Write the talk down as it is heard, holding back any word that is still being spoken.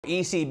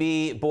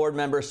ECB board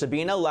member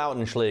Sabine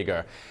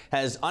Lautenschlaeger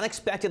has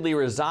unexpectedly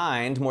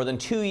resigned more than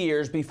 2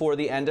 years before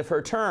the end of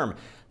her term.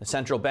 The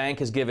central bank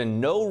has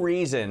given no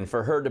reason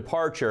for her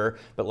departure,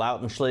 but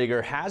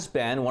Lautenschlaeger has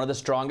been one of the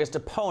strongest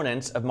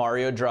opponents of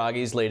Mario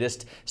Draghi's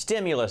latest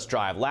stimulus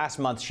drive. Last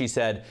month, she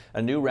said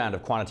a new round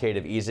of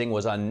quantitative easing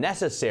was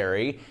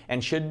unnecessary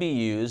and should be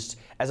used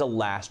as a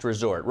last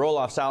resort.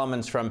 Roelof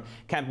Salomons from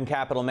Kempen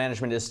Capital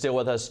Management is still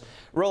with us.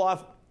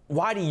 Roelof,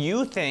 why do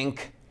you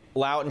think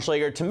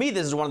Lautenschlaeger, to me,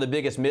 this is one of the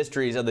biggest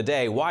mysteries of the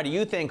day. Why do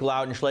you think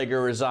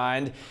Lautenschlaeger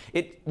resigned?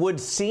 It would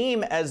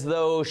seem as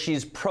though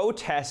she's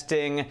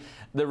protesting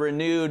the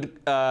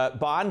renewed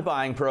bond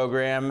buying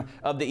program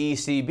of the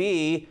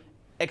ECB,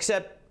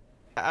 except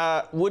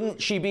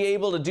wouldn't she be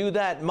able to do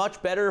that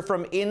much better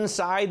from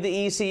inside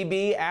the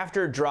ECB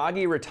after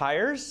Draghi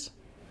retires?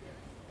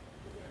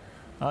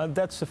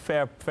 That's a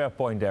fair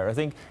point there. I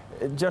think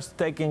just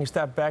taking a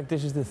step back,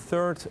 this is the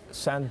third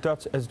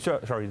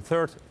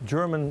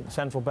German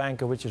central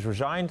banker which has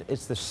resigned.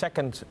 It's the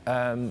second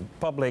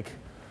public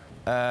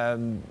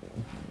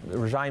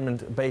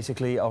resignment,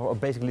 basically, or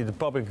basically the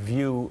public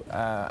view,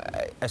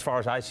 as far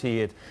as I see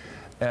it,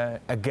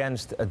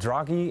 against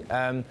Draghi.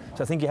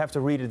 So I think you have to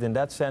read it in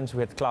that sense.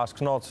 We had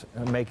Klaas Knot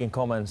making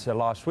comments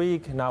last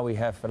week. Now we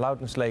have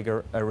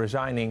Lautenschlaeger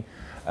resigning.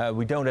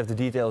 We don't have the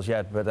details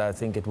yet, but I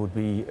think it would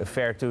be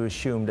fair to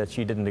assume that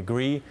she didn't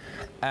agree.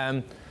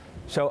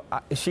 So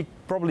she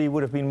probably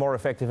would have been more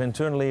effective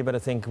internally, but I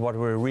think what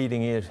we're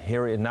reading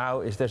here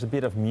now is there's a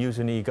bit of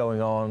mutiny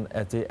going on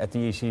at the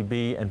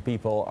ECB, and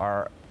people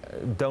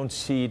don't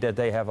see that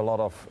they have a lot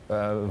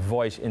of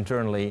voice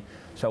internally.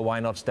 So why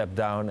not step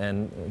down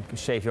and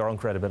save your own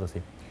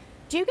credibility?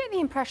 Do you get the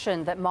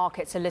impression that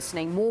markets are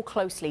listening more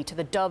closely to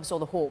the doves or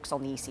the hawks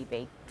on the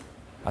ECB?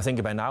 I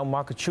think by now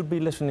markets should be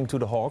listening to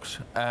the hawks,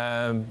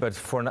 but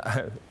for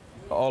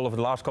all of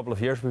the last couple of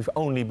years we've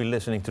only been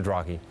listening to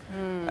Draghi.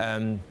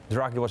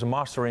 Draghi was a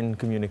master in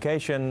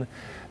communication,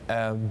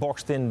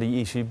 boxed in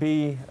the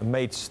ECB,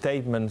 made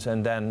statements,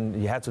 and then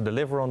he had to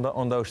deliver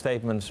on those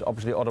statements.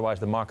 Obviously, otherwise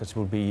the markets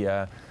would be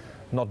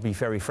not be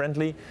very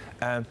friendly.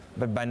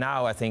 But by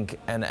now, I think,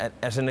 and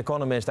as an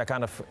economist, I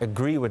kind of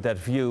agree with that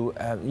view.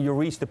 You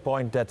reach the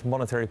point that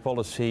monetary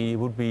policy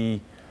would be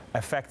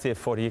effective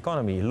for the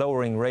economy.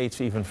 Lowering rates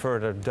even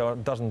further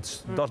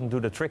doesn't do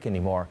the trick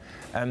anymore.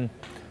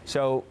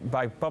 So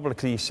by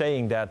publicly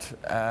saying that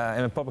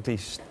and publicly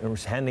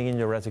handing in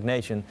your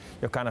resignation,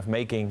 you're kind of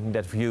making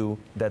that view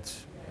that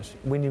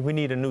we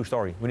need a new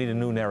story, we need a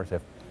new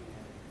narrative.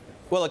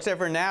 Well, except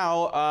for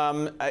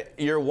now,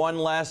 you're one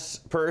less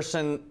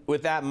person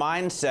with that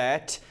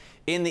mindset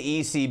in the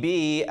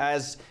ECB.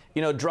 As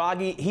you know,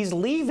 Draghi, he's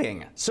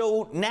leaving.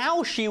 So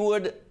now she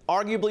would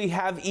arguably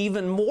have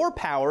even more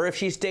power if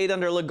she stayed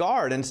under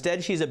Lagarde.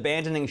 Instead, she's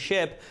abandoning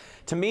ship.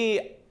 To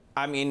me,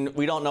 I mean,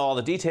 we don't know all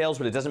the details,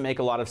 but it doesn't make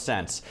a lot of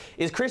sense.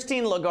 Is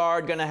Christine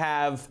Lagarde going to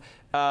have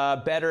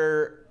a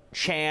better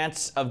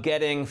chance of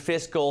getting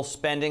fiscal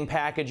spending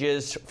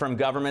packages from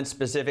government,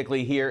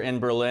 specifically here in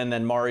Berlin,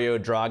 than Mario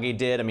Draghi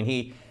did? I mean,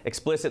 he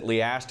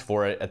explicitly asked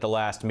for it at the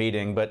last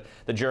meeting, but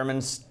the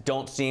Germans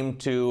don't seem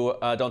to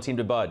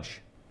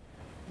budge.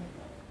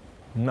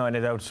 No, and I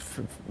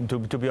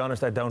don't, to be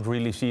honest, I don't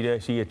really see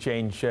a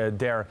change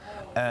there.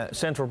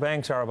 Central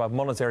banks are about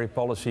monetary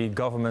policy,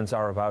 governments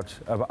are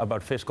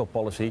about fiscal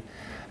policy.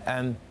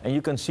 And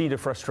you can see the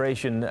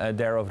frustration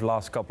there over the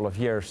last couple of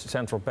years.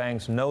 Central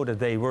banks know that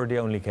they were the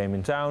only game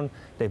in town.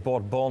 They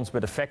bought bonds,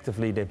 but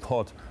effectively they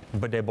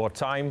bought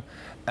time.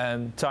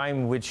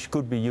 Time which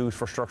could be used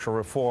for structural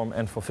reform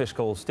and for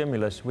fiscal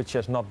stimulus, which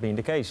has not been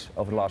the case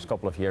over the last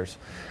couple of years.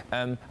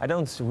 I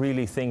don't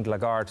really think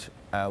Lagarde,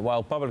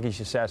 while publicly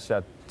she says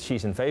that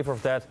she's in favor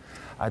of that,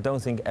 I don't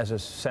think as a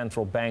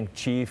central bank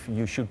chief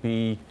you should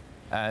be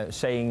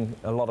saying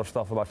a lot of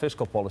stuff about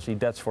fiscal policy.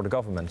 That's for the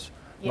governments.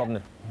 Yeah.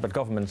 But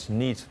governments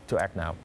need to act now.